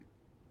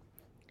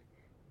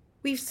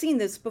We've seen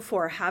this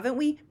before, haven't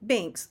we?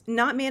 Banks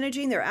not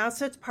managing their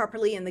assets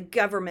properly and the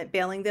government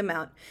bailing them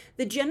out.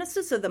 The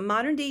genesis of the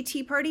modern day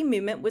Tea Party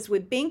movement was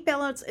with bank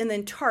bailouts and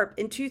then TARP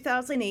in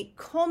 2008,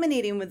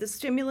 culminating with the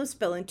stimulus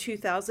bill in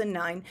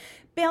 2009.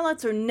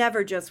 Bailouts are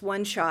never just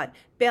one shot.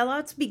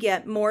 Bailouts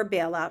beget more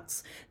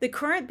bailouts. The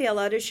current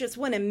bailout is just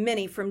one of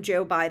many from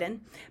Joe Biden.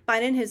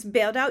 Biden has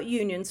bailed out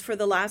unions for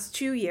the last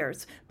 2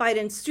 years.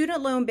 Biden's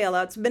student loan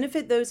bailouts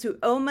benefit those who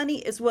owe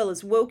money as well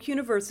as woke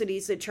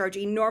universities that charge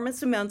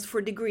enormous amounts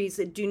for degrees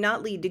that do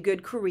not lead to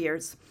good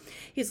careers.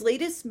 His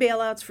latest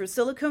bailouts for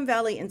Silicon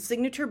Valley and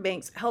Signature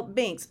banks help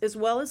banks as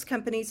well as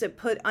companies that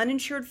put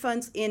uninsured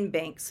funds in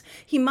banks.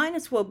 He might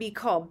as well be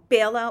called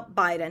Bailout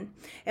Biden.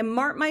 And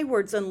mark my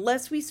words,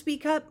 unless we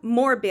speak up,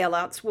 more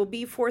bailouts will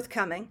be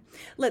forthcoming.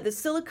 Let the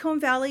Silicon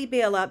Valley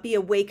bailout be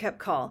a wake-up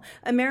call.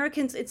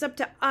 Americans, it's up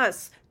to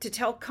us to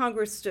tell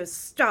Congress to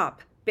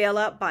stop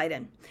Bailout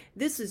Biden.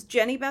 This is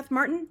Jenny Beth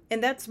Martin,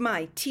 and that's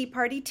my Tea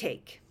Party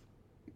take.